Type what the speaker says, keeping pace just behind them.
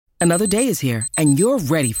Another day is here, and you're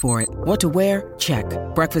ready for it. What to wear? Check.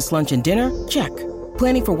 Breakfast, lunch, and dinner? Check.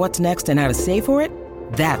 Planning for what's next and how to save for it?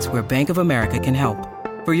 That's where Bank of America can help.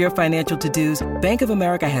 For your financial to-dos, Bank of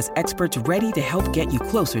America has experts ready to help get you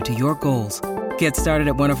closer to your goals. Get started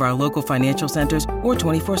at one of our local financial centers or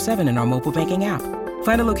 24/7 in our mobile banking app.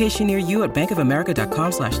 Find a location near you at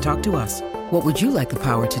bankofamerica.com/talktous. What would you like the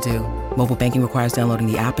power to do? Mobile banking requires downloading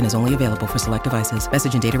the app and is only available for select devices.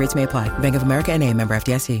 Message and data rates may apply. Bank of America N.A., member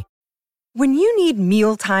FDIC. When you need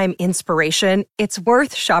mealtime inspiration, it's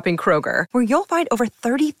worth shopping Kroger, where you'll find over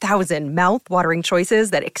 30,000 mouth-watering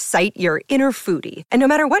choices that excite your inner foodie. And no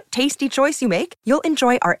matter what tasty choice you make, you'll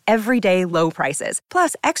enjoy our everyday low prices,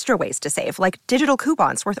 plus extra ways to save, like digital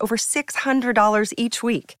coupons worth over $600 each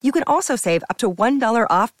week. You can also save up to $1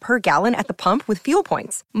 off per gallon at the pump with fuel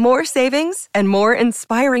points. More savings and more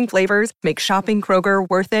inspiring flavors make shopping Kroger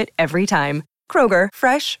worth it every time. Kroger,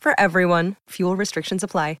 fresh for everyone. Fuel restrictions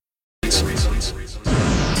apply.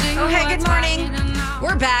 Oh, hey, good morning.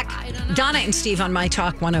 We're back. Donna and Steve on My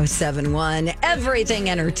Talk 1071. Everything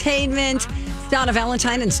Entertainment. Donna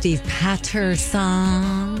Valentine and Steve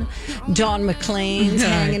Patterson. Dawn McClain's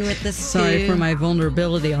hanging with the Sorry for my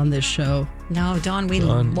vulnerability on this show. No, Dawn, we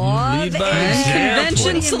love it.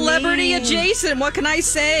 Convention celebrity adjacent. What can I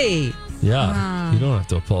say? Yeah, you don't have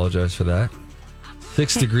to apologize for that.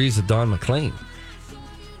 6 degrees of Dawn McClain.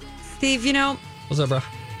 Steve, you know, What's up, bro?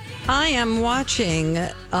 I am watching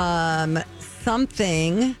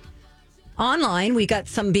something online. We got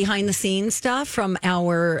some behind the scenes stuff from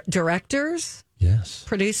our directors, Yes.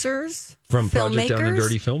 producers, From Project Down and filmmakers.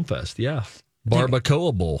 Dirty Film Fest, yeah.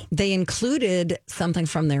 Barbacoa Bowl. They included something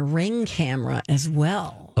from their Ring camera as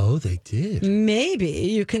well. Oh, they did. Maybe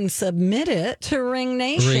you can submit it to Ring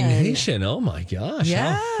Nation. Ring Nation. Oh, my gosh.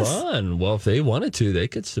 Yes. How fun. Well, if they wanted to, they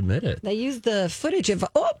could submit it. They used the footage of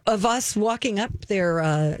us walking up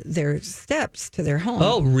their steps to their home.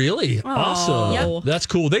 Oh, really? Awesome. Yep. That's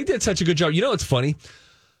cool. They did such a good job. You know, it's funny.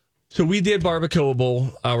 So we did Barbacoa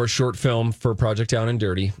Bowl, our short film for Project Down and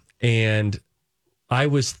Dirty. And I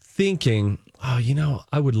was thinking, oh, you know,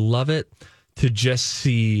 I would love it to just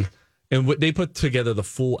see. And what they put together the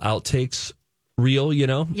full outtakes reel, you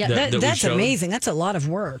know? Yeah, that we that's showed. amazing. That's a lot of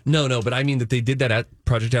work. No, but I mean that they did that at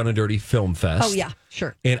Project Down and Dirty Film Fest. Oh, yeah,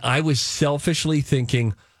 sure. And I was selfishly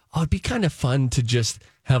thinking, oh, it'd be kind of fun to just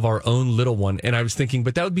have our own little one. And I was thinking,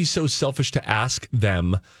 but that would be so selfish to ask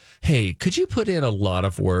them, hey, could you put in a lot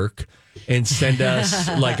of work and send us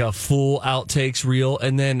like a full outtakes reel?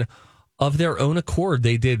 And then of their own accord,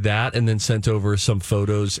 they did that and then sent over some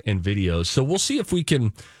photos and videos. So we'll see if we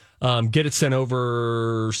can get it sent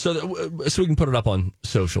over so we can put it up on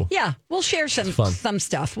social. Yeah, we'll share some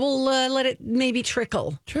stuff. We'll let it maybe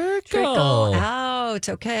trickle out.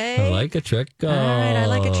 Okay. I like a trickle. All right, I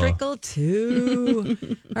like a trickle too.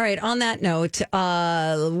 All right. On that note,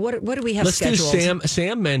 what do we have scheduled? Let's do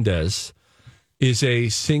Sam Mendes is a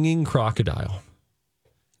singing crocodile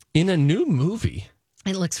in a new movie.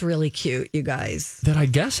 It looks really cute, you guys. That I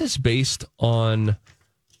guess is based on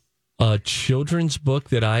a children's book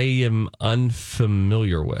that I am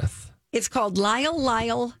unfamiliar with. It's called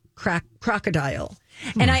Lyle Crocodile.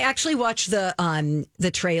 And I actually watched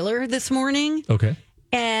the trailer this morning. Okay.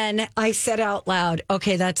 And I said out loud,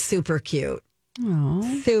 okay, that's super cute.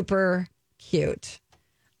 Aww. Super cute.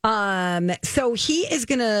 So he is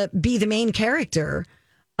going to be the main character.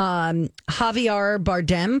 Javier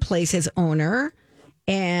Bardem plays his owner.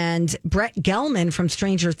 And Brett Gelman from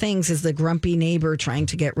Stranger Things is the grumpy neighbor trying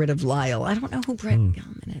to get rid of Lyle. I don't know who Brett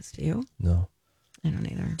Gelman is. Do you? No. I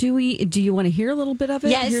don't either. Do you want to hear a little bit of it?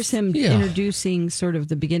 Yes. Here's him introducing sort of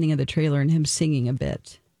the beginning of the trailer and him singing a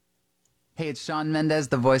bit. Hey, it's Shawn Mendes,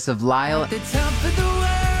 the voice of Lyle.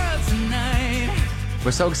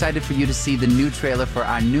 We're so excited for you to see the new trailer for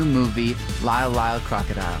our new movie, Lyle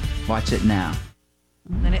Crocodile. Watch it now.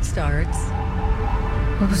 And then it starts.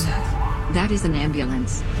 What was that? That is an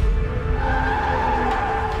ambulance.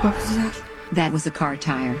 What was that? That was a car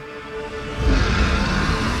tire.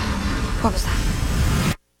 What was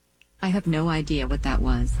that? I have no idea what that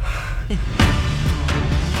was.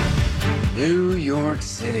 New York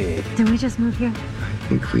City. Did we just move here? I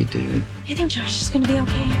think we did. I think Josh is going to be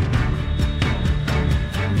okay.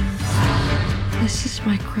 This is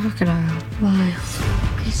my crocodile, Lyle.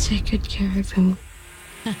 Please take good care of him.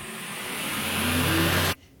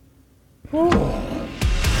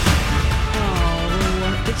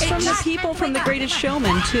 It's from the people from The Greatest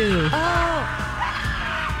Showman, too.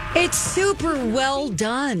 Oh, it's super well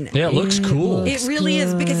done. Yeah, it looks cool. It really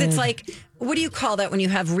is, because it's like, what do you call that when you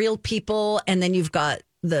have real people and then you've got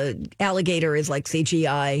the alligator is like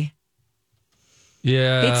CGI?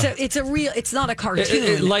 Yeah. It's a real. It's not a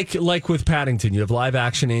cartoon. Like with Paddington, you have live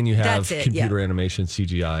action and you have That's it, computer animation,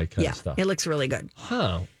 CGI kind yeah, of stuff. it looks really good. Huh.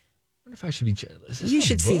 I wonder if I should be jealous. You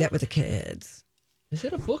should see that with the kids. Is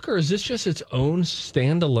it a book or is this just its own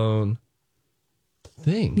standalone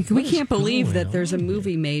thing? We can't believe that there's a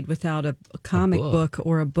movie made without a comic book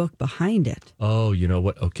or a book behind it. Oh, you know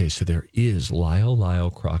what? Okay, so there is Lyle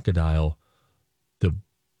Crocodile, the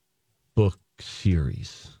book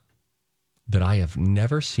series that I have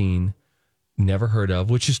never seen, never heard of,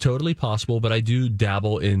 which is totally possible, but I do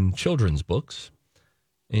dabble in children's books.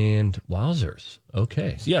 And wowzers.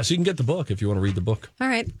 Okay. Yeah, so you can get the book if you want to read the book. All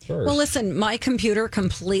right. First. Well, listen, my computer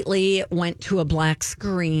completely went to a black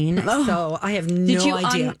screen, so I have no Did you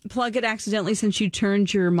idea. unplug it accidentally since you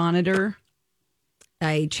turned your monitor?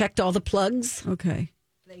 I checked all the plugs. Okay.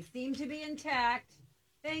 They seem to be intact.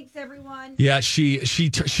 Thanks, everyone. Yeah, she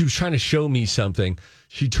was trying to show me something.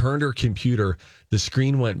 She turned her computer, the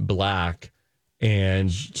screen went black, and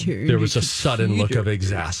there was a sudden look of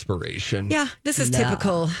exasperation. Yeah, this is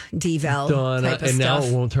typical deval Done, type of and now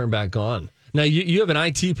stuff. it won't turn back on. Now, you have an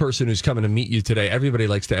IT person who's coming to meet you today. Everybody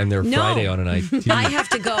likes to end their Friday on an IT. I have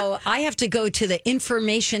to go to the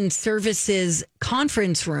information services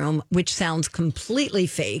conference room, which sounds completely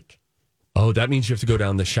fake. Oh, that means you have to go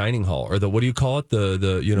down the Shining Hall or the, what do you call it?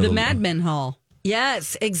 The Mad Men Hall.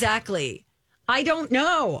 Yes, exactly. I don't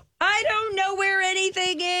know where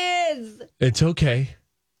anything is. It's okay.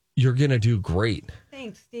 You're going to do great.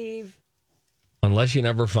 Thanks, Steve. Unless you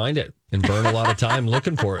never find it and burn a lot of time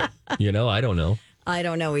looking for it. I don't know. I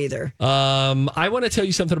don't know either. I want to tell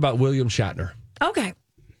you something about William Shatner. Okay.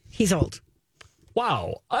 He's old.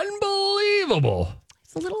 Wow. Unbelievable.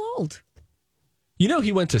 He's a little old.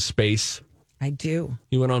 He went to space. I do.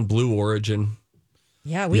 He went on Blue Origin.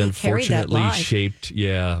 Yeah, we carried that unfortunately live. shaped,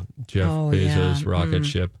 Jeff Bezos' rocket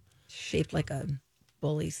ship. Shaped like a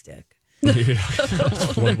bully stick. Yeah.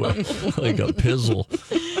 Like a pizzle.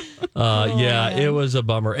 It was a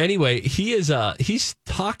bummer. Anyway, he's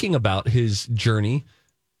talking about his journey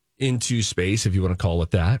into space, if you want to call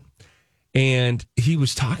it that. And he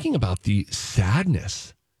was talking about the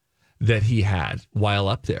sadness that he had while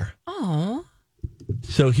up there. Oh.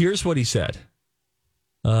 So here's what he said.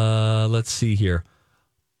 Let's see here.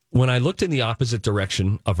 When I looked in the opposite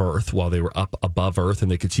direction of Earth while they were up above Earth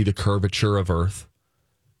and they could see the curvature of Earth,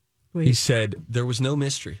 he said, there was no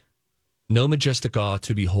mystery, no majestic awe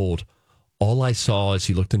to behold. All I saw as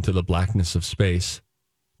he looked into the blackness of space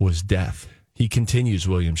was death. He continues,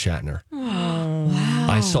 William Shatner. Oh, wow.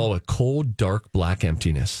 I saw a cold, dark, black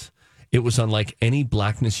emptiness. It was unlike any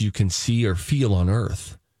blackness you can see or feel on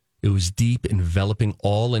Earth. It was deep, enveloping,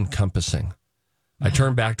 all-encompassing. I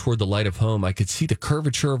turned back toward the light of home. I could see the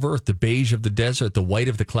curvature of Earth, the beige of the desert, the white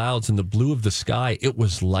of the clouds, and the blue of the sky. It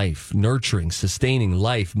was life, nurturing, sustaining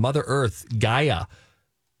life, Mother Earth, Gaia.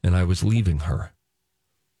 And I was leaving her.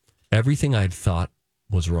 Everything I'd thought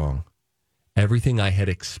was wrong. Everything I had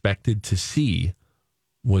expected to see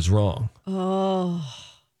was wrong.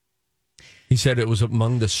 Oh. He said it was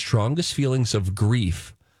among the strongest feelings of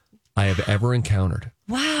grief I have ever encountered.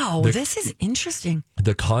 Wow, this is interesting.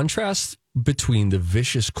 The contrast between the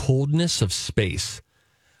vicious coldness of space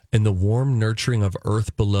and the warm nurturing of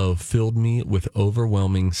Earth below filled me with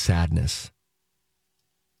overwhelming sadness.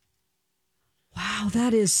 Wow,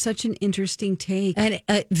 that is such an interesting take. And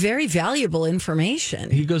very valuable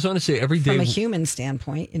information. He goes on to say every day from a human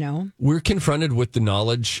standpoint, we're confronted with the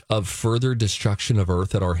knowledge of further destruction of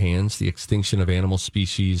Earth at our hands, the extinction of animal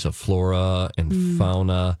species, of flora and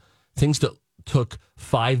fauna, things that took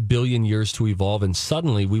 5 billion years to evolve, and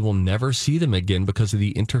suddenly we will never see them again because of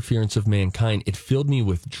the interference of mankind. It filled me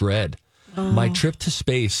with dread. My trip to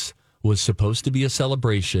space was supposed to be a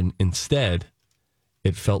celebration. Instead,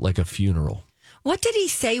 it felt like a funeral. What did he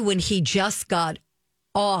say when he just got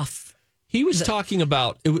off? He was talking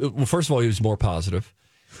about, well, first of all, he was more positive.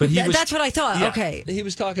 But that's what I thought. Yeah, okay. He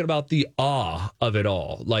was talking about the awe of it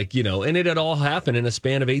all. And it had all happened in a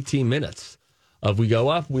span of 18 minutes. We go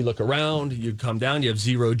up, we look around, you come down, you have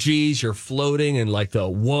 0 G's, you're floating, and like the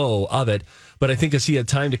whoa of it. But I think as he had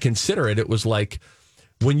time to consider it, it was like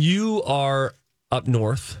when you are up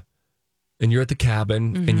north and you're at the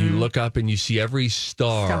cabin and you look up and you see every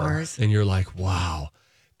stars. And you're like, wow.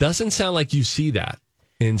 Doesn't sound like you see that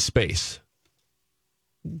in space.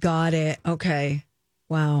 Got it. Okay.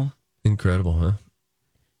 Wow. Incredible, huh?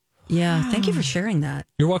 Yeah. Thank you for sharing that.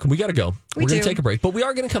 You're welcome. We got to go. We're going to do. take a break, but we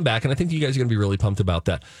are going to come back, and I think you guys are going to be really pumped about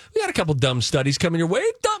that. We got a couple dumb studies coming your way.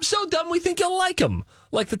 So dumb we think you'll like them.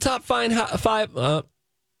 Like the top five.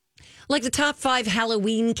 Like the top 5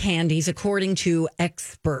 Halloween candies, according to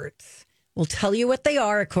experts. We'll tell you what they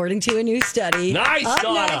are according to a new study. Nice, Up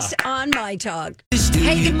Donna. next on My Talk.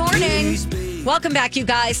 Hey, good morning. Welcome back, you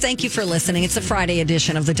guys. Thank you for listening. It's the Friday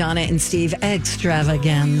edition of the Donna and Steve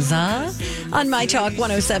Extravaganza on My Talk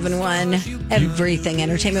 107.1 Everything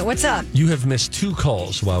Entertainment. What's up? You have missed 2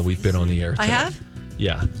 calls while we've been on the air. I today. have?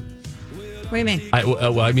 Yeah. What do you mean?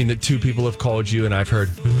 I mean that 2 people have called you, and I've heard.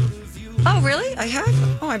 Oh, really? I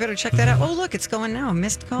have? Oh, I better check that out. Oh, look, it's going now.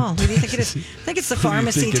 Missed call. Who do you think it is? I think it's the Who do you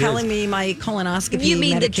pharmacy think it telling is? me my colonoscopy You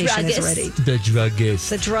mean the medication is ready. The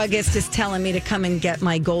druggist. The druggist is telling me to come and get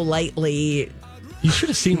my Go Lightly. You should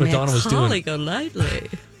have seen what Donna was doing. Go lightly.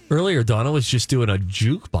 Earlier, Donna was just doing a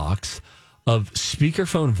jukebox of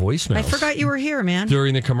speakerphone voicemails. I forgot you were here, man.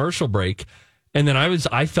 During the commercial break. And then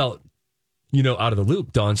I felt, out of the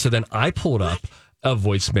loop, Dawn. So then I pulled up a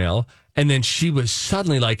voicemail, and then she was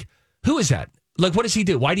suddenly like, who is that? Like, what does he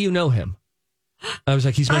do? Why do you know him? I was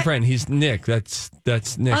like, he's my friend. He's Nick. That's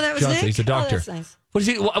Nick. Oh, that was Johnson. Nick? He's a doctor. Oh, that's nice. What is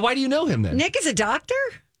he? Why do you know him then? Nick is a doctor?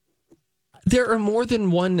 There are more than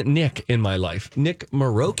one Nick in my life. Nick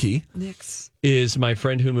Maroki is my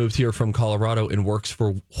friend who moved here from Colorado and works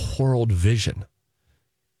for World Vision.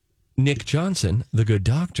 Nick Johnson, the good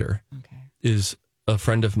doctor, is a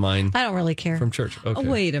friend of mine. I don't really care. From church. Okay. Oh,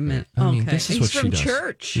 wait a minute. I mean, okay. this is He's what she from does.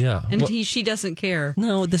 church. Yeah. And Well- she doesn't care.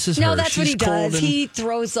 No, this is No, her. that's what he She's cold does. and- He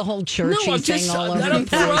throws the whole churchy No, I'm thing just all over I'm the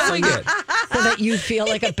place throwing it. so that you feel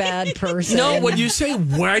like a bad person. No, when you say,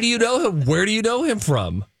 where do you know him? Where do you know him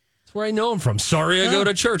from? That's where I know him from. Sorry, I go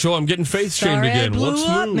to church. Oh, I'm getting faith shamed Sorry, again. I blew What's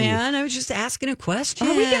up, new? man. I was just asking a question.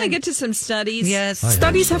 Are we going to get to some studies? Yes.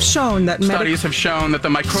 Studies have shown that Studies have shown that the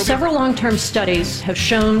microbial... several long-term studies have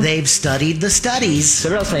shown They've studied the studies.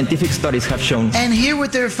 Several scientific studies have shown. And here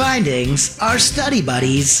with their findings are study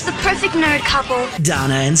buddies, The perfect nerd couple.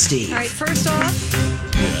 Donna and Steve. All right, first off,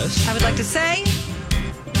 I would like to say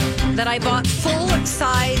that I bought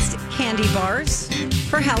full-sized candy bars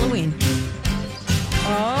for Halloween.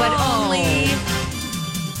 But only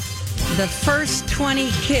the first 20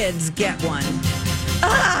 kids get one.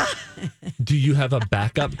 Do you have a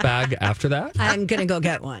backup bag after that? I'm going to go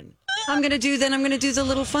get one. I'm going to do the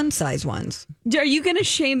little fun-size ones. Are you going to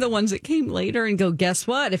shame the ones that came later and go, guess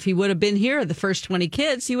what? If he would have been here, the first 20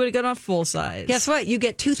 kids, he would have got off full size. Guess what? You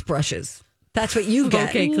get toothbrushes. That's what you get.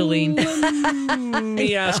 Okay, Colleen. Let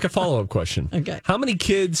me ask a follow-up question. Okay. How many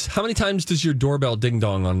times does your doorbell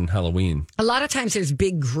ding-dong on Halloween? A lot of times there's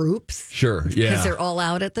big groups. Sure, yeah. Because they're all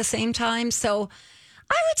out at the same time. So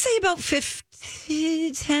I would say about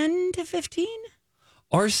 10 to 15.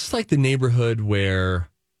 Ours is like the neighborhood where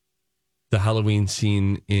the Halloween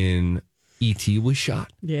scene in E.T. was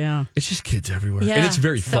shot. Yeah. It's just kids everywhere. Yeah, and it's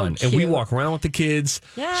very so fun. And we cute. walk around with the kids.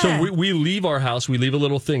 Yeah. So we leave our house, we leave a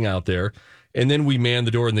little thing out there, and then we man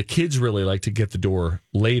the door, and the kids really like to get the door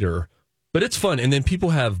later. But it's fun. And then people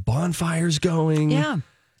have bonfires going. Yeah.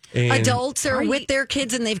 And Adults are with their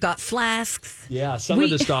kids and they've got flasks. yeah, some of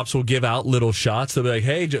the stops will give out little shots. They'll be like,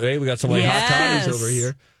 hey, we got some hot Yes. toddies over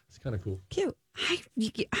here. It's kind of cool. Cute.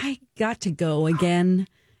 I got to go again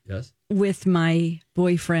Yes. with my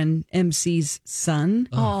boyfriend MC's son.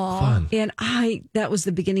 Oh, fun. And that was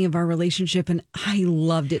the beginning of our relationship, and I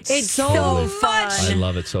loved it It's so so much. fun. I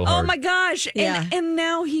love it so hard. Oh my gosh. Yeah. And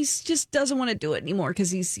now he's just doesn't want to do it anymore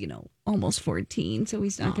because he's, almost 14. So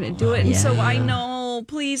he's not going to do it. And so I know,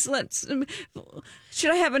 please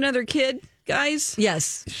should I have another kid, guys?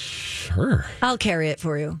 Yes. Sure. I'll carry it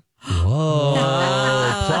for you. Whoa.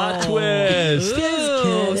 Plot twist.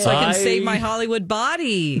 Ooh, so I can save my Hollywood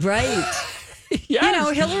body. Right.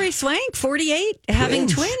 Yes. Hillary Swank, 48, having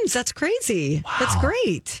twins. That's crazy. Wow. That's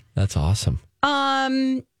great. That's awesome.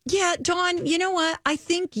 Yeah, Dawn, you know what? I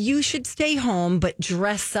think you should stay home, but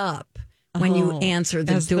dress up when you answer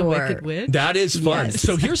the as door. The Wicked Witch? That is fun. Yes.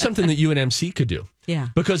 So here's something that you and MC could do. Yeah.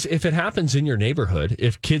 Because if it happens in your neighborhood,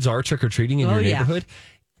 if kids are trick-or-treating in your neighborhood,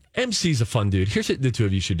 MC's a fun dude. Here's what the two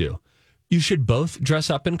of you should do. You should both dress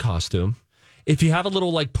up in costume. If you have a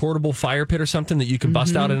little portable fire pit or something that you can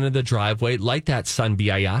bust out into the driveway, light that sun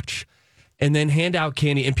biatch, and then hand out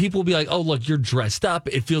candy. And people will be like, oh, look, you're dressed up.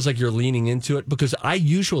 It feels like you're leaning into it, because I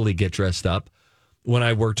usually get dressed up when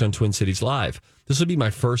I worked on Twin Cities Live. This will be my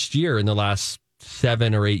first year in the last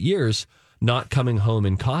 7 or 8 years not coming home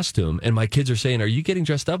in costume. And my kids are saying, are you getting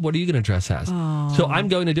dressed up? What are you going to dress as? Oh. So I'm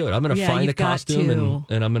going to do it. I'm going to find a you've got costume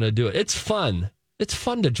and I'm going to do it. It's fun. It's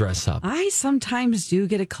fun to dress up. I sometimes do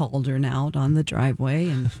get a cauldron out on the driveway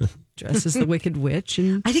and dress as the Wicked Witch.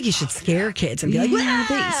 And I think you should scare kids and be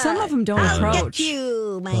like, some of them don't approach. Get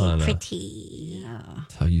you, my pretty.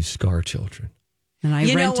 That's how you scar children. And I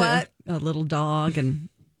You know rent what? a little dog and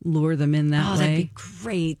lure them in that Oh, that'd way. be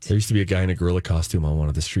great. There used to be a guy in a gorilla costume on one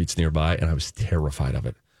of the streets nearby, and I was terrified of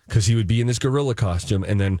it. because he would be in this gorilla costume,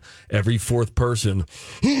 and then every fourth person,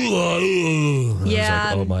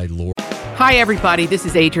 Yeah. oh my Lord. Hi, everybody. This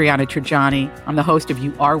is Adriana Trajani. I'm the host of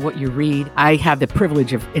You Are What You Read. I have the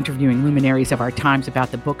privilege of interviewing luminaries of our times about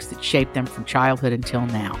the books that shaped them from childhood until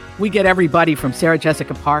now. We get everybody from Sarah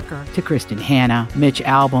Jessica Parker to Kristen Hanna, Mitch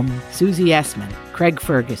Albom, Susie Essman, Craig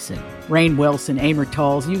Ferguson, Rainn Wilson, Amor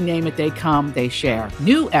Tolls, you name it, they come, they share.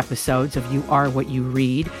 New episodes of You Are What You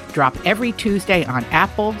Read drop every Tuesday on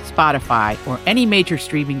Apple, Spotify, or any major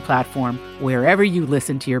streaming platform wherever you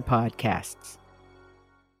listen to your podcasts.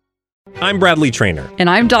 I'm Bradley Trainer. And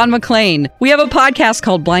I'm Don McClain. We have a podcast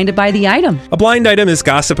called Blinded by the Item. A blind item is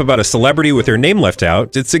gossip about a celebrity with their name left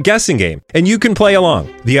out. It's a guessing game, and you can play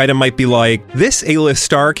along. The item might be like, this A-list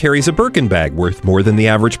star carries a Birkin bag worth more than the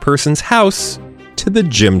average person's house to the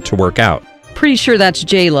gym to work out. Pretty sure that's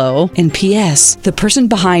J-Lo. And P.S. the person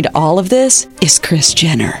behind all of this is Kris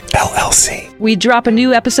Jenner, LLC. We drop a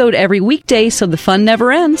new episode every weekday so the fun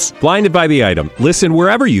never ends. Blinded by the Item. Listen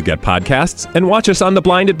wherever you get podcasts and watch us on the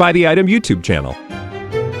Blinded by the Item YouTube channel.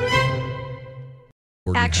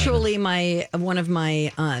 Actually, one of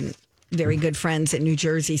my very good friends in New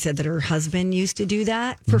Jersey said that her husband used to do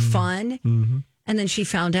that for fun. Mm-hmm. And then she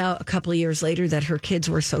found out a couple of years later that her kids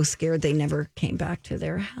were so scared they never came back to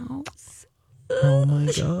their house. Oh my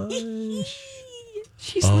gosh.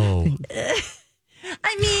 She's laughing.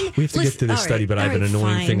 I mean, we have to get to this study, but I have an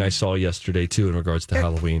annoying thing I saw yesterday too in regards to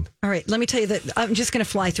Halloween. All right, let me tell you that I'm just going to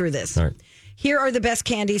fly through this. All right. Here are the best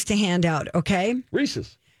candies to hand out, okay?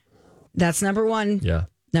 Reese's. That's number 1. Yeah.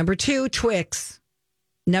 Number 2, Twix.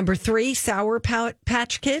 Number 3, Sour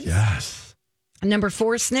Patch Kids. Yes. Number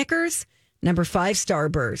 4, Snickers. Number 5,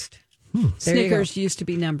 Starburst. Snickers used to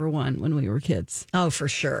be number 1 when we were kids. Oh, for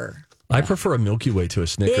sure. I prefer a Milky Way to a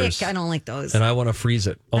Snickers. I don't like those. And I want to freeze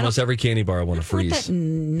it. Almost every candy bar I want to freeze. That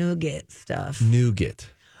nougat stuff. Nougat.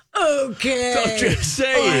 Okay. Don't just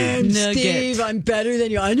say it. I'm Steve. I'm better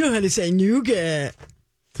than you. I know how to say nougat.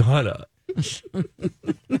 Donna.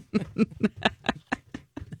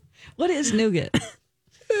 What is nougat?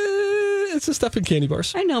 It's the stuff in candy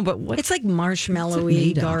bars. I know, but what? It's like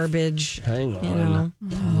marshmallowy garbage. Hang on.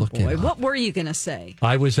 Boy, what were you going to say?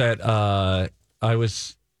 I was at,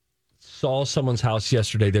 saw someone's house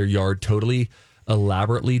yesterday, their yard totally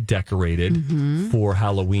elaborately decorated for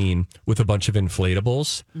Halloween with a bunch of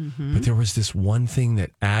inflatables. But there was this one thing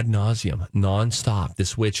that ad nauseum, nonstop,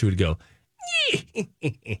 this witch who would go,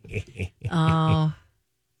 oh.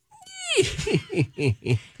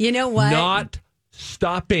 You know what? Not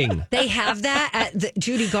stopping. They have that at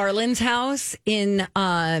Judy Garland's house in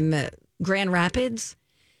Grand Rapids.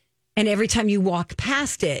 And every time you walk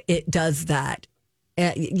past it, it does that.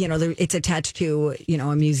 It's attached to,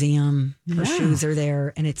 a museum. Her shoes are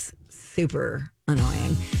there, and it's super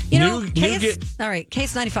annoying.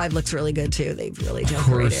 Case 95 looks really good, too. They've really decorated. Of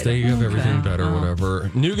course, they have everything better, whatever.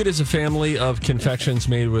 Nougat is a family of confections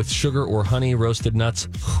made with sugar or honey, roasted nuts,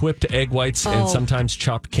 whipped egg whites, and sometimes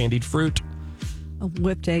chopped candied fruit.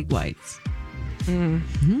 Whipped egg whites. I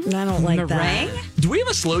don't like that. Do we have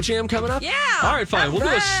a slow jam coming up? Yeah. All right, fine. We'll do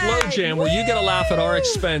a slow jam where you get a laugh at our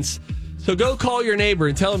expense. So go call your neighbor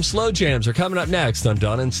and tell him slow jams are coming up next on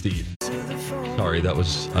Donna and Steve. Sorry, that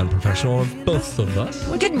was unprofessional of both of us.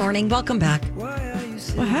 Well, good morning. Welcome back. What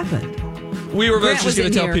happened? We were just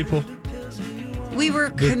going to tell people. We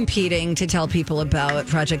were competing to tell people about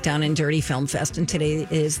Project Down and Dirty Film Fest, and today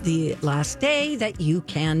is the last day that you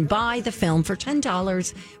can buy the film for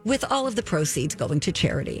 $10 with all of the proceeds going to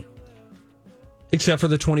charity. Except for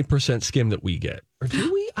the 20% skim that we get. Or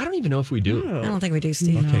do we? I don't even know if we do. I don't think we do,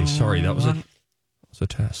 Steve. Okay, sorry. That was a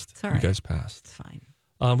test. Sorry. You guys passed. It's fine.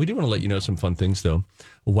 We do want to let you know some fun things, though,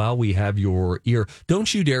 while we have your ear.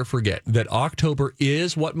 Don't you dare forget that October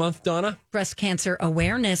is what month, Donna? Breast Cancer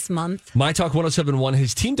Awareness Month. My Talk 1071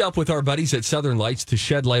 has teamed up with our buddies at Southern Lights to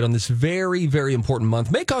shed light on this very, very important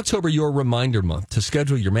month. Make October your reminder month to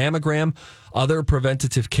schedule your mammogram, other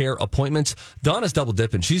preventative care appointments. Donna's double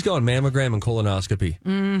dipping. She's going mammogram and colonoscopy.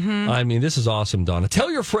 I mean, this is awesome, Donna.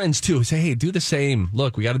 Tell your friends, too. Say, hey, do the same.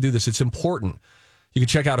 Look, we got to do this. It's important. You can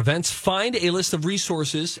check out events. Find a list of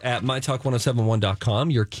resources at mytalk1071.com.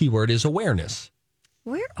 Your keyword is awareness.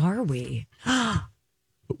 Where are we?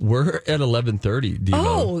 We're at 11:30.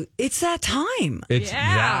 Oh, it's that time. It's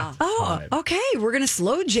that time. Okay. We're going to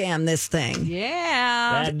slow jam this thing.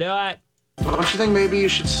 Yeah. Let's do it. Don't you think maybe you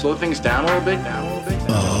should slow things down a little bit?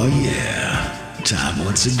 Oh, yeah. Time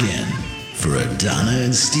once again for a Donna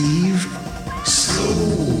and Steve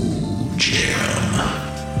Slow Jam.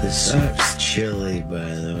 The soup's chilly, by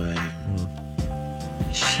the way.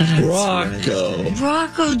 Shut up. Rocco.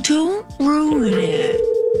 Rocco, don't ruin it.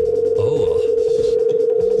 Oh.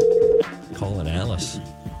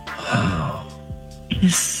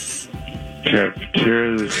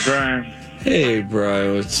 Cafeteria, this is Brian. Hey,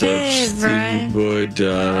 Brian. What's up? Hey, Brian. Stevie Boy,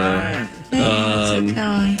 Donna. How's it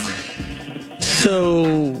going?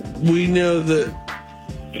 So, we know that...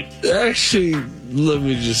 Actually, let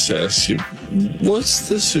me just ask you, what's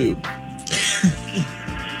the soup?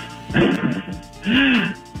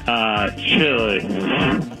 Chili.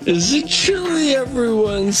 Is it chili every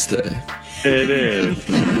Wednesday? It is.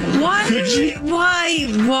 Why?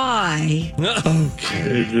 Why? Okay.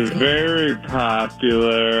 It's very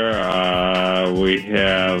popular. We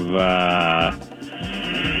have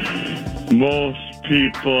most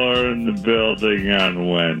people are in the building on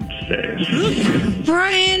Wednesdays.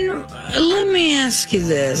 Brian, let me ask you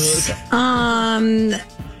this.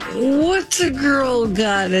 What's a girl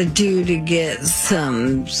gotta do to get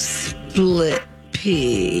some split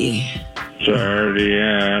pea? It's already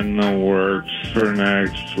in the works for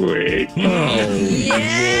next week. Oh,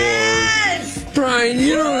 yes! Lord. Brian,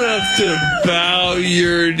 you don't have to bow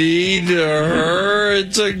your knee to her.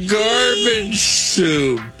 It's a garbage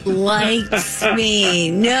soup. Likes me.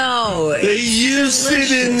 No. They used it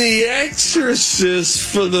in The Exorcist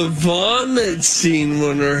for the vomit scene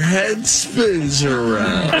when her head spins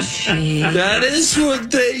around. That is what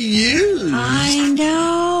they use. I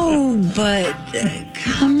know, but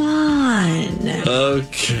come on.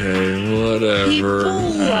 Okay, whatever.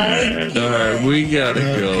 All right, we gotta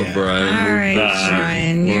go, Brian. All right,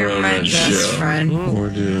 Brian, you're on my the best show. friend. We're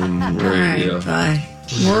doing All radio. right, bye.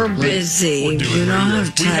 We're busy. We don't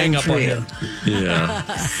have time for you. Yeah.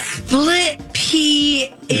 Split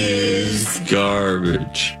pea is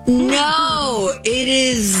Garbage. no. It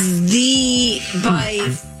is by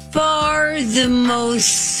far the most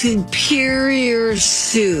superior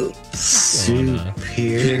soup. Superior.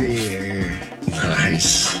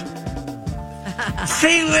 Nice.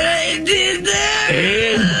 See what I did there?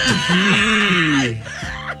 And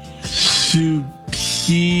superior.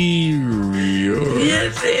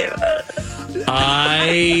 Yes,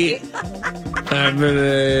 I have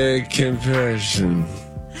a confession.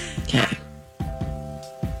 Okay.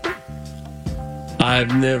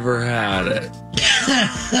 I've never had it.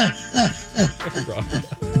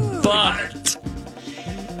 But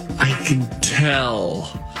I can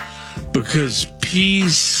tell because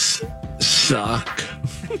peas suck.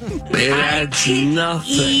 It adds nothing.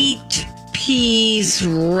 Eat peas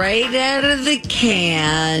right out of the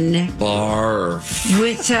can. Barf.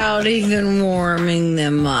 Without even warming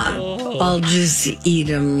them up. I'll just eat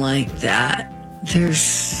them like that. They're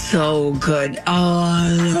so good. Oh, I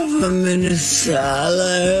love them in a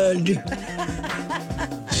salad.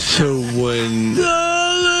 So when...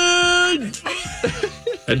 Salad!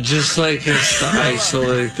 I'd just like us to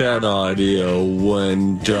isolate that audio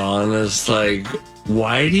when Donna's like,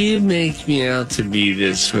 why do you make me out to be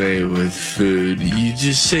this way with food? You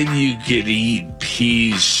just said you could eat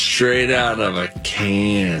peas straight out of a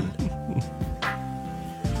can.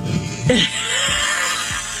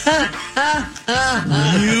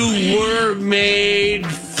 You were made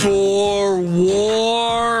for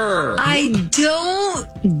war. I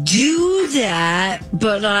don't do that,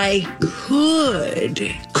 but I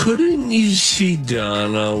could. Couldn't you see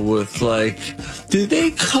Donna with like, do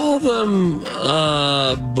they call them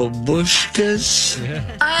babushkas?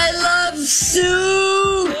 I love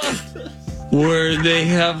soup. Where they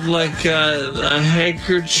have like a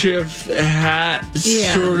handkerchief hat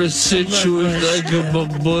sort of situated like a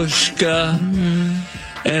babushka.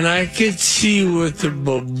 Mm-hmm. And I could see with the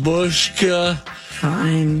babushka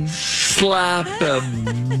slap a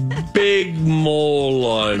big mole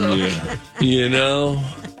on you, you know?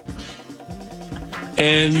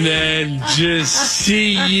 And then just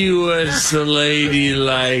see you as a lady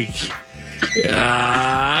like,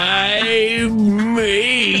 I'm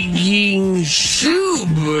making soup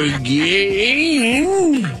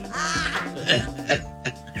again.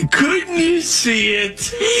 Couldn't you see it?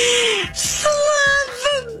 Slap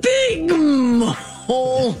a big mole.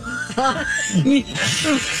 Oh,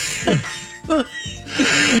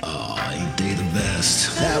 ain't they the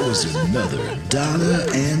best? That was another Donna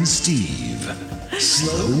and Steve.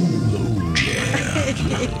 Slow jam.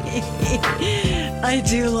 I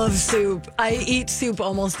do love soup. I eat soup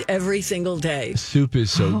almost every single day. Soup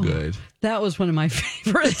is so good. That was one of my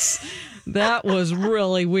favorites. That was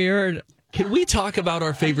really weird. Can we talk about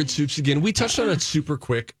our favorite soups again? We touched on it super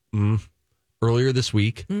quick earlier this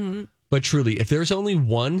week. Mm-hmm. But truly, if there's only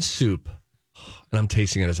one soup, and I'm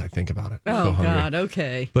tasting it as I think about it. I'm Oh, so hungry. God.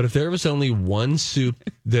 Okay. But if there was only one soup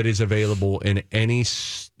that is available in any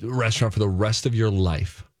restaurant for the rest of your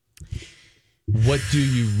life, what do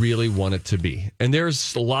you really want it to be? And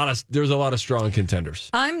there's a lot of strong contenders.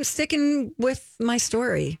 I'm sticking with my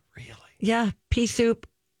story. Really? Yeah, pea soup.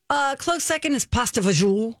 Close second is pasta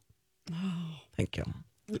fajoule. Oh, thank you.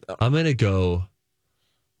 I'm going to go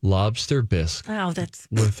lobster bisque. Oh, that's...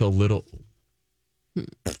 With a little...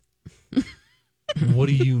 What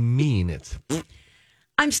do you mean?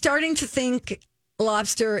 I'm starting to think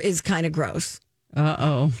lobster is kind of gross.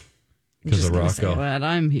 Uh-oh. Because of Rocco. Glad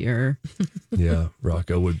I'm here. Yeah,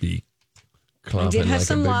 Rocco would be clomping I did have like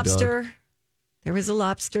some a big lobster. dog. There was a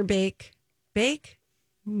lobster bake?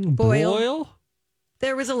 Boil?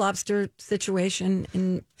 There was a lobster situation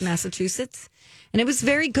in Massachusetts, and it was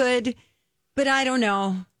very good, but I don't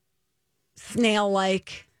know.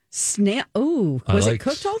 Snail-like. Snail? Oh, was it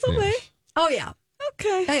cooked all the way? Oh, yeah.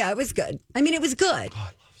 Okay. Yeah, it was good. I mean, it was good,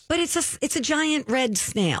 but it's a giant red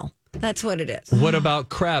snail. That's what it is. What about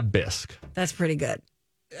crab bisque? That's pretty good.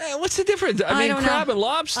 What's the difference? I mean, don't crab know. and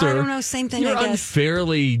lobster. I don't know. Same thing, You're I guess.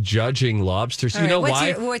 unfairly judging lobsters. All You right, know what's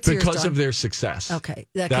why? what's yours, Because Dawn? of their success. Okay.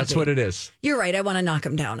 That's what it is. You're right. I want to knock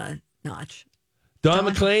them down a notch. Don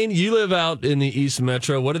McLean, you live out in the East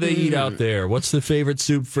Metro. What do they eat out there? What's the favorite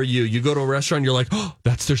soup for you? You go to a restaurant, you're like, oh,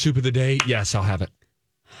 that's their soup of the day. Yes, I'll have it.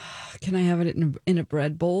 Can I have it in a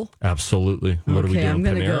bread bowl? Absolutely. What are we Okay, doing? I'm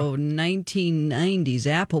going to Panera? go 1990s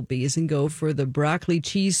Applebee's and go for the broccoli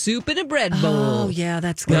cheese soup in a bread bowl. Oh, yeah,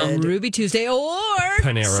 that's Now, good. Ruby Tuesday. Or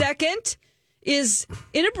Panera. second is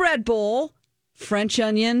in a bread bowl, French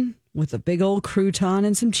onion with a big old crouton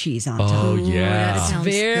and some cheese on top. Oh, yeah. that sounds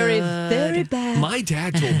Very, good. very bad. My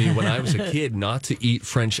dad told me when I was a kid not to eat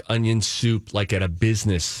French onion soup like at a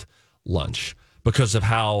business lunch because of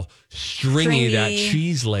how stringy that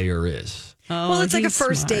cheese layer is. Oh, Well, it's like a he's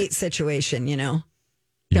first smart. date situation, you know?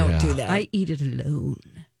 Don't Yeah. do that. I eat it alone.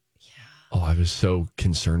 Oh, I was so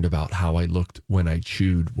concerned about how I looked when I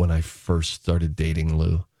chewed when I first started dating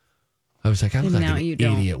Lou. I was like, I look And like now an you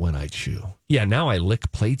don't. idiot when I chew. Yeah, now I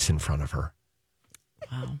lick plates in front of her.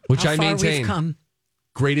 Wow. Which How I far maintain. we've come.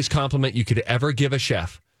 Greatest compliment you could ever give a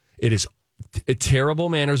chef. It is terrible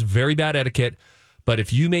manners, very bad etiquette. But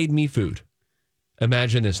if you made me food,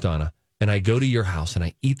 imagine this, Donna, and I go to your house and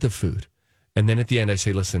I eat the food. And then at the end, I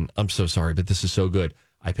say, listen, I'm so sorry, but this is so good.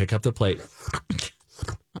 I pick up the plate.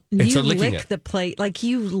 And You start licking lick it. the plate. Like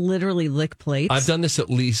you literally lick plates. I've done this at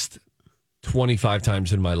least 25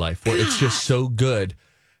 times in my life where it's just so good.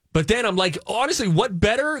 But then I'm like, honestly, what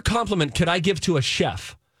better compliment could I give to a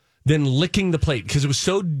chef than licking the plate? Because it was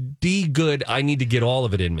so good, I need to get all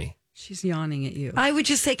of it in me. She's yawning at you. I would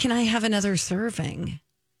just say, can I have another serving?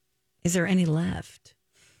 Is there any left?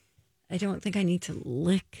 I don't think I need to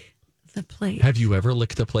lick the plate. Have you ever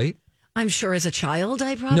licked a plate? I'm sure as a child,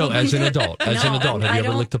 I probably No, as an did. adult. As an adult, have I you ever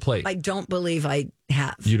don't- licked a plate? I don't believe I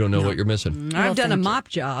have. You don't know what you're missing. I've done a thank you. mop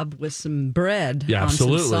job with some bread Yeah, on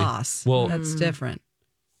absolutely. some sauce. Well- That's different.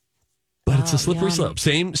 But it's a slippery yum.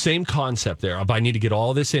 slope. Same concept there. I need to get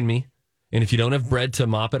all this in me. And if you don't have bread to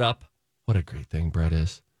mop it up, what a great thing bread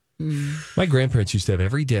is. My grandparents used to have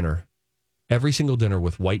every single dinner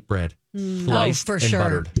with white bread, sliced for and sure.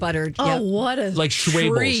 buttered. Buttered. Oh, yep. what a Like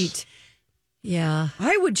Schwabels. treat. Yeah.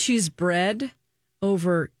 I would choose bread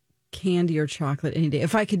over candy or chocolate any day.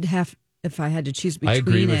 If I had to choose between I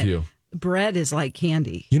agree with it, you. bread is like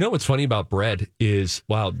candy. You know what's funny about bread is,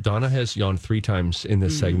 wow, Donna has yawned 3 times in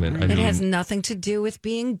this segment. I It mean, has nothing to do with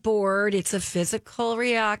being bored. It's a physical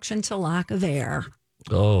reaction to lack of air.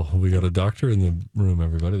 oh, we got a doctor in the room,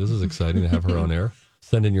 everybody. This is exciting to have her on air.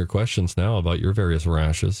 Send in your questions now about your various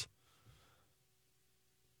rashes.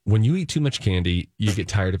 When you eat too much candy, you get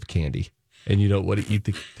tired of candy. And you don't want to eat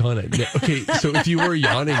the ton of it. Okay, so if you were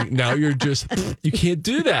yawning, now you can't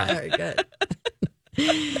do that. Very good.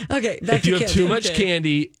 Okay, back If you to have kids. too much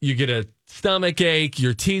candy, you get a stomach ache,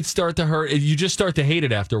 your teeth start to hurt, and you just start to hate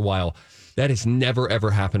it after a while. That has never, ever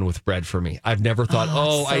happened with bread for me. I've never thought,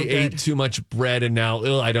 so I good. ate too much bread and now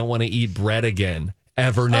I don't want to eat bread again.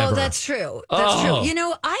 Ever, never. Oh, that's true. That's Oh. true. You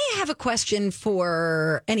know, I have a question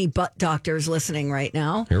for any butt doctors listening right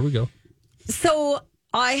now. Here we go. So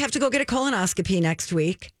I have to go get a colonoscopy next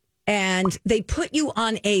week, and they put you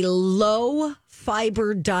on a low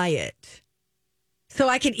fiber diet. So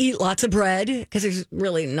I can eat lots of bread because there's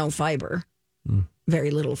really no fiber, very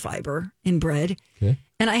little fiber in bread. Okay.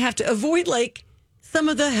 And I have to avoid like some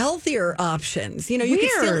of the healthier options. You know, you can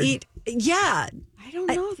still Weird. eat. Yeah. I don't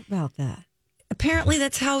know about that. Apparently,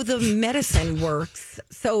 that's how the medicine works.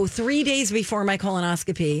 So 3 days before my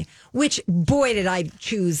colonoscopy, which, boy, did I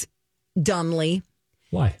choose dumbly.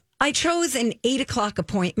 Why? I chose an 8:00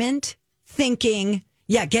 appointment thinking,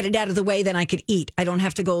 yeah, get it out of the way, then I could eat. I don't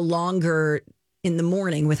have to go longer in the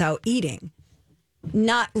morning without eating.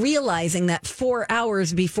 Not realizing that 4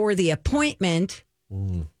 hours before the appointment,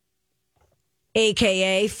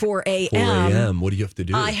 AKA 4 a.m. 4 a.m. What do you have to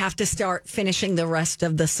do? I have to start finishing the rest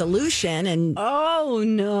of the solution and oh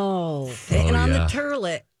no, sitting on the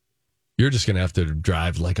toilet. You're just going to have to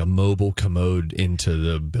drive like a mobile commode into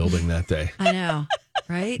the building that day. I know,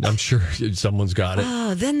 right? I'm sure someone's got it.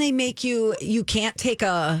 Oh, then they make you can't take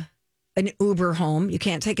an Uber home. You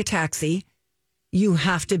can't take a taxi. You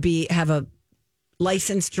have to have a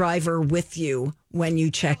licensed driver with you when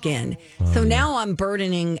you check in. So now I'm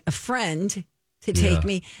burdening a friend to take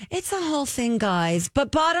me. It's a whole thing, guys.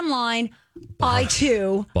 But bottom line, I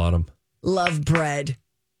too love bread.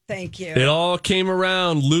 Thank you. It all came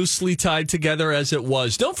around loosely tied together as it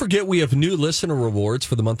was. Don't forget we have new listener rewards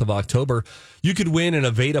for the month of October. You could win an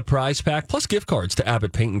Aveda prize pack plus gift cards to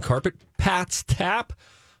Abbott Paint and Carpet, Pat's Tap,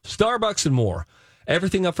 Starbucks, and more.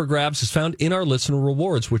 Everything up for grabs is found in our listener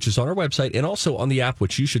rewards, which is on our website and also on the app,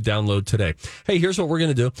 which you should download today. Hey, here's what we're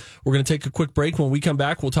going to do. We're going to take a quick break. When we come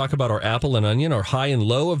back, we'll talk about our apple and onion, our high and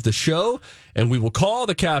low of the show, and we will call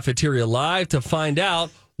the cafeteria live to find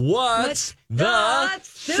out what's the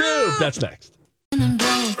soup. That's next.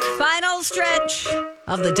 Final stretch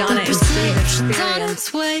of the Donna and Steve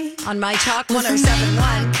experience on My Talk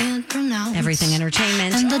 107.1. Everything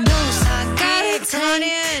Entertainment. Come on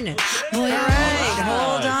in. All right,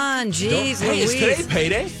 hold on. Jeez, hey, is today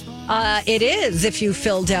payday? It is if you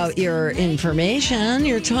filled out your information,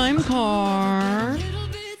 your time card.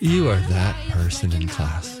 You are that person in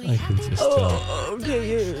class. I can just tell.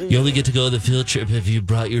 Okay. You only get to go on the field trip if you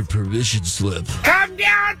brought your permission slip. Come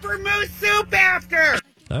down for moose soup after.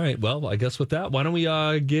 All right. Well, I guess with that, why don't we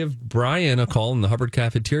give Brian a call in the Hubbard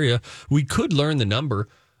cafeteria? We could learn the number,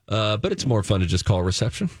 but it's more fun to just call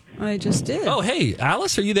reception. I just did. Oh, hey,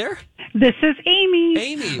 Alice, are you there? This is Amy.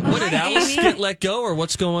 Amy, what did Alice get let go, or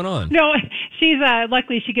what's going on? No, she's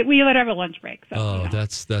luckily we let her have a lunch break. So, oh,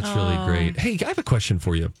 that's really great. Hey, I have a question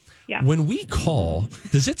for you. Yeah. When we call,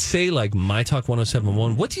 does it say like My Talk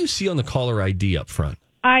 107.1? What do you see on the caller ID up front?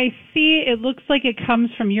 I see it looks like it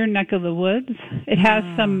comes from your neck of the woods. It has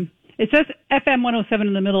it says FM 107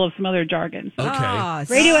 in the middle of some other jargon. So okay.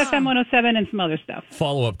 Radio FM 107 and some other stuff.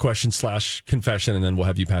 Follow-up question / confession, and then we'll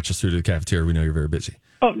have you patch us through to the cafeteria. We know you're very busy.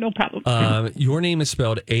 Oh, no problem. Your name is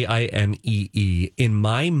spelled Aimee. In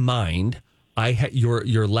my mind, I had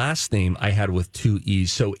your last name I had with 2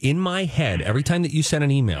 E's. So in my head, every time that you send an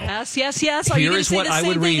email, yes. Here is what I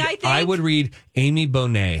would read. I would read Amy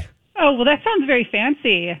Bonet. Oh, well, that sounds very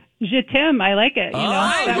fancy. Je t'aime. I like it.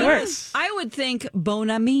 That works. I would think Bon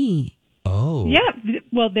Ami. Oh. Yeah.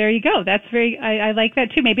 Well, there you go. That's very. I like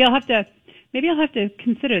that too. Maybe I'll have to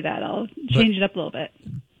consider that. I'll change it up a little bit.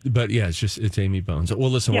 But yeah, it's Amy Bones. Well,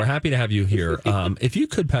 listen, we're happy to have you here. If you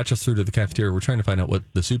could patch us through to the cafeteria, we're trying to find out what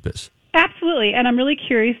the soup is. Absolutely. And I'm really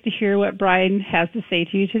curious to hear what Brian has to say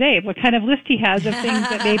to you today. What kind of list he has of things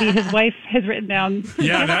that maybe his wife has written down.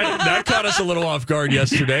 Yeah, that caught us a little off guard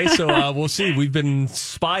yesterday. So we'll see. We've been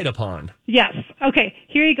spied upon. Yes. Okay.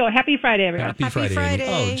 Here you go. Happy Friday, everyone. Happy Friday.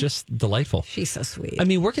 Amy. Oh, just delightful. She's so sweet. I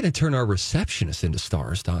mean, we're going to turn our receptionists into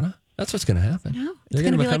stars, Donna. That's what's going to happen. No, They're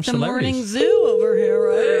going to be like the celebrities. morning zoo over here,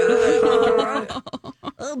 right?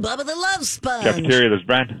 Oh, Bubba the Love Sponge. Cafeteria, this is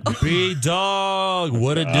Brian. B-Dog,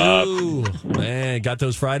 what a do? Man, got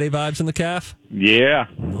those Friday vibes in the caf? Yeah.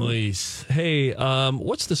 Nice. Hey,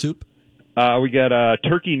 what's the soup? We got a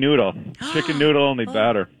turkey noodle. Chicken noodle, only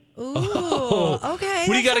batter. Ooh, okay.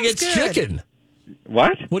 What do you got against chicken?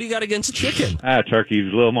 What? What do you got against chicken?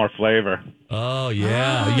 Turkey's a little more flavor. Oh,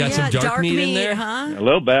 yeah. You got some dark meat in there? Huh? A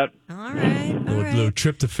little bit. All right. Little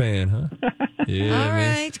tryptophan, huh? Yeah. All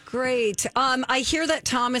right, great. I hear that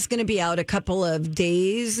Tom is going to be out a couple of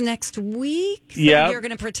days next week. So you're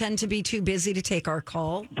going to pretend to be too busy to take our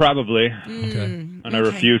call? Probably. Okay. And I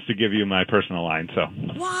refuse to give you my personal line, so.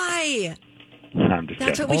 Why? I'm just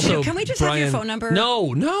That's kidding. what we should. Can we just have your phone number?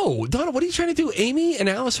 No. Donna, what are you trying to do? Amy and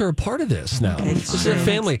Alice are a part of this now. Okay, this is a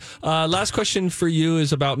family. Last question for you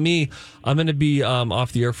is about me. I'm going to be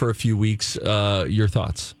off the air for a few weeks. Your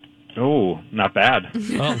thoughts? Oh, not bad.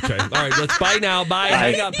 Oh, okay. All right. Let's bye now. Bye.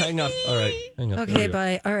 Hang up. All right. Hang up. Okay,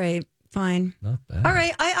 bye. All right. Fine. Not bad. All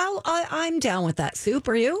right. I'm down with that soup.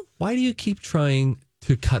 Are you? Why do you keep trying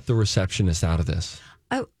to cut the receptionist out of this?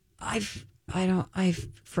 I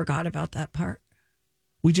forgot about that part.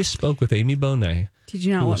 We just spoke with Amy Bonet. Did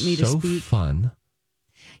you not want me to speak? So fun.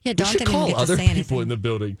 Yeah, we Dawn should didn't call get to other say people anything. in the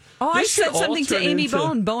building. Oh, I This should said something all to turn Amy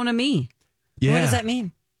into- Bon Ami. Yeah. What does that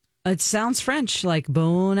mean? It sounds French, like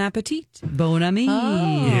bon appetit, bon ami.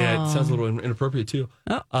 Oh. Yeah, it sounds a little inappropriate too.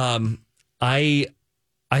 Oh. I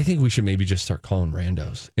think we should maybe just start calling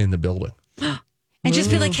randos in the building. And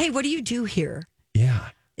just be like, hey, what do you do here? Yeah.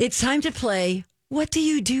 It's time to play what do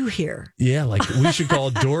you do here? Yeah, like we should call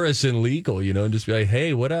Doris in legal, and just be like,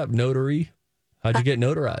 hey, what up, notary? How'd you get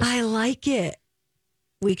notarized? I like it.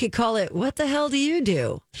 We could call it, what the hell do you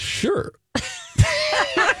do? Sure.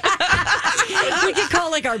 We could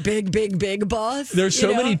call like our big boss. There's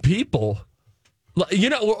so many people.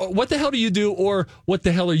 What the hell do you do, or what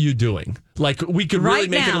the hell are you doing? Like, we could really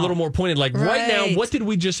make it a little more pointed. Like, right now, what did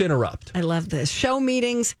we just interrupt? I love this. Show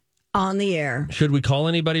meetings on the air. Should we call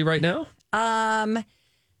anybody right now?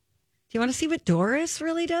 Do you want to see what Doris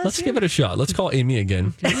really does? Let's give it a shot. Let's call Amy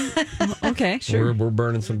again. Okay, sure. We're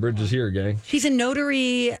burning some bridges here, gang. She's a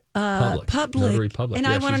notary public. Notary public. And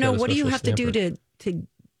Yeah, I want to she's know, got a what do you special have to do stamper. to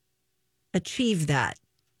achieve that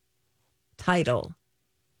title?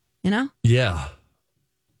 Yeah.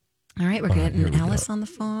 All right, we're getting Alice on the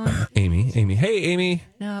phone. Amy. Hey, Amy.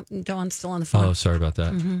 No, Dawn's still on the phone. Oh, sorry about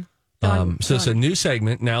that. Mm-hmm. So it's a new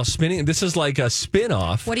segment now spinning. This is like a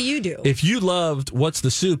spin-off. What do you do? If you loved What's the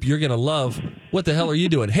Soup, you're going to love What the Hell Are You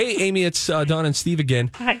Doing? Hey, Amy, it's Dawn and Steve again.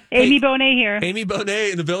 Hi, Amy Bonet here. Amy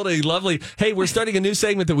Bonet in the building. Lovely. Hey, we're starting a new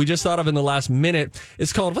segment that we just thought of in the last minute.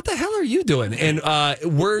 It's called What the Hell Are You Doing? And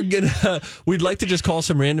we'd like to just call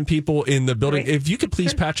some random people in the building. Great. If you could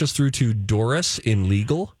please patch us through to Doris in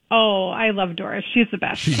legal. Oh, I love Doris. She's the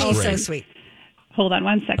best. She's so great. sweet. Hold on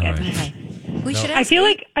 1 second. All right. Okay. We should. I feel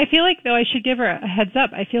like though I should give her a heads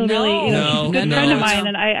up. I feel really, she's a good friend of mine,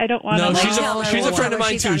 and I don't want to. No, she's a friend of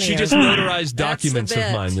mine too. She just notarized documents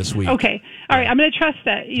of mine this week. Okay, all right. I'm going to trust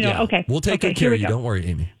that. Okay. We'll take good care of you. Don't worry,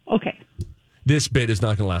 Amy. Okay. This bit is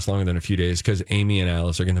not going to last longer than a few days because Amy and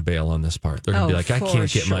Alice are going to bail on this part. They're going to be like, I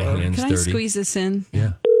can't get my hands Can dirty. I squeeze this in?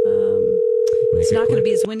 Yeah. It's not going to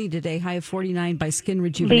be as windy today. High of 49 by Skin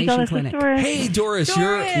Rejuvenation Clinic. Hey, Doris,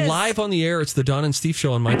 you're live on the air. It's the Dawn and Steve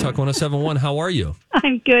Show on My Talk 107.1. How are you?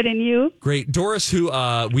 I'm good, and you? Great. Doris, who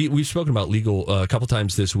we've spoken about legal a couple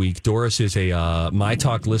times this week. Doris is a My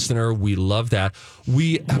Talk listener. We love that.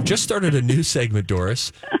 We have just started a new segment,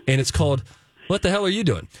 Doris, and it's called What the Hell Are You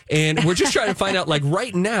Doing? And we're just trying to find out, like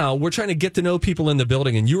right now, we're trying to get to know people in the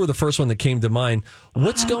building, and you were the first one that came to mind.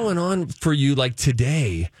 What's going on for you, like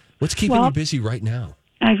today? What's keeping you busy right now?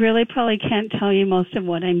 I really probably can't tell you most of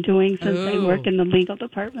what I'm doing since I work in the legal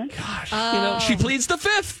department. Gosh, she pleads the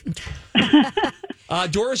fifth.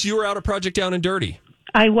 Doris, you were out at Project Down and Dirty.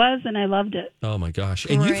 I was, and I loved it. Oh, my gosh.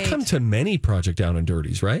 And you've come to many Project Down and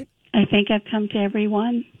Dirties, right? I think I've come to every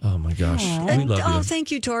one. Oh, my gosh. We love you. Oh,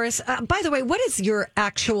 thank you, Doris. By the way, what is your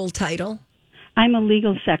actual title? I'm a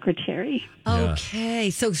legal secretary. Okay,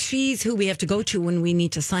 so she's who we have to go to when we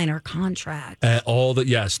need to sign our contract.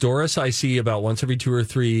 Yes, Doris, I see about once every 2 or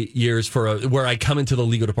 3 years where I come into the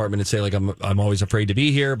legal department and say, like, I'm always afraid to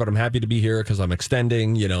be here, but I'm happy to be here because I'm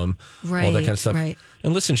extending, all that kind of stuff. Right.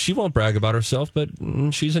 And listen, she won't brag about herself, but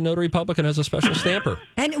she's a notary public and has a special stamper.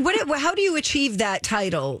 And how do you achieve that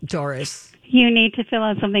title, Doris? You need to fill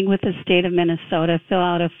out something with the state of Minnesota, fill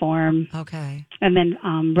out a form. Okay. And then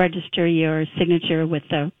register your signature with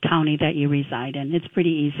the county that you reside in. It's pretty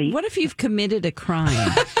easy. What if you've committed a crime?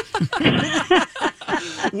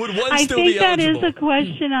 Would one I still think be that eligible? is a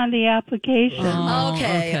question on the application.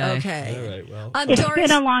 Okay. All right, well. It's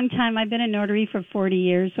been a long time. I've been a notary for 40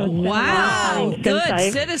 years. So it's been a long time since Good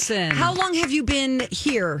I've- citizen. How long have you been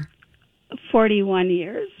here? 41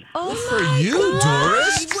 years. Oh, for you,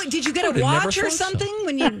 Doris. What, did you get Would've a never watch or thought so. something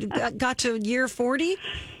when you got to year 40?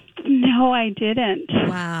 No, I didn't.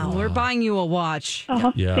 Wow. We're buying you a watch.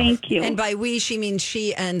 Oh, Yeah. thank you. And by we, she means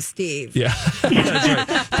she and Steve. Yeah,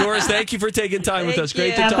 that's right. Doris, thank you for taking time with us.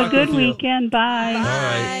 Great to Have talk a good with you. weekend. Bye. All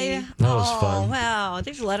right. That was fun. Wow.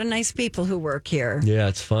 There's a lot of nice people who work here. Yeah,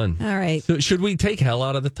 it's fun. All right. So should we take hell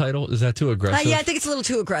out of the title? Is that too aggressive? Yeah, I think it's a little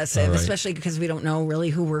too aggressive, All right. especially because we don't know really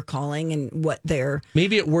who we're calling and what they're.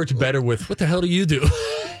 Maybe it worked better with what the hell do you do?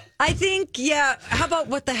 I think, yeah. How about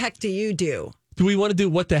what the heck do you do? Do we want to do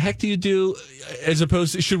what the heck do you do as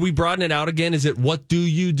opposed to, should we broaden it out again? Is it what do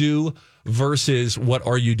you do versus what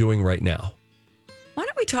are you doing right now? Why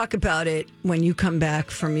don't we talk about it when you come back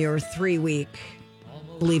from your 3-week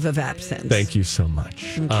leave of absence? Thank you so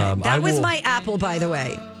much. Okay. That was my apple, by the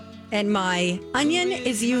way. And my onion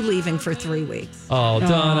is you leaving for 3 weeks. Oh,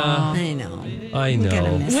 Donna. I know. I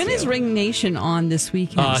know. When is Ring Nation on this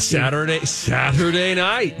weekend? Saturday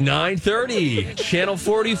night, 9:30, Channel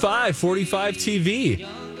 45 TV.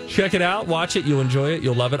 Check it out, watch it, you'll enjoy it,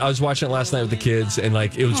 you'll love it. I was watching it last night with the kids, and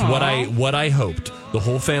like it was what I hoped. The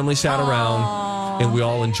whole family sat around. and we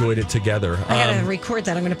all enjoyed it together. I got to record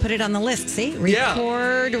that. I'm going to put it on the list. See?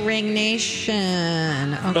 Record Ring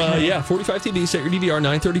Nation. Okay. 45 TV, set your DVR,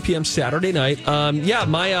 9:30 p.m. Saturday night.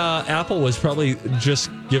 My Apple was probably just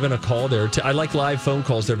given a call there. I like live phone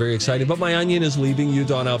calls. They're very exciting. But my onion is leaving you,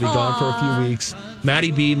 Dawn. I'll be gone for a few weeks.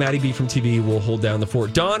 Maddie B from TV will hold down the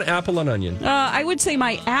fort. Dawn, Apple, and onion. I would say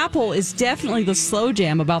my Apple is definitely the slow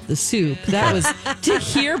jam about the soup. That was to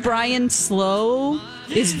hear Brian slow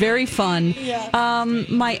is very fun.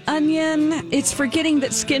 My onion, it's forgetting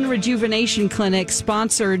that Skin Rejuvenation Clinic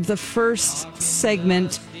sponsored the first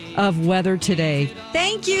segment of Weather Today.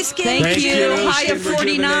 Thank you, Skin. Thank you. High Skin of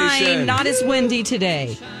 49. Not as windy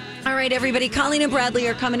today. All right, everybody. Colleen and Bradley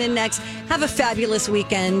are coming in next. Have a fabulous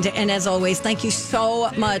weekend. And as always, thank you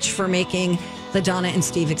so much for making the Donna and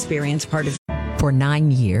Steve experience part of. For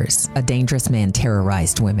 9 years, a dangerous man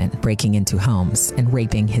terrorized women, breaking into homes and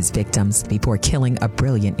raping his victims before killing a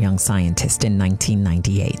brilliant young scientist in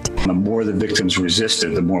 1998. The more the victims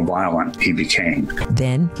resisted, the more violent he became.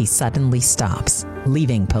 Then he suddenly stops,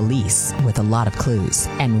 leaving police with a lot of clues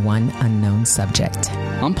and one unknown subject.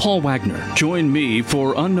 I'm Paul Wagner. Join me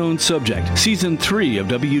for Unknown Subject, Season 3 of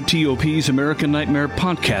WTOP's American Nightmare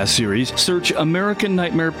podcast series. Search American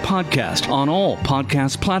Nightmare Podcast on all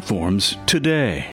podcast platforms today.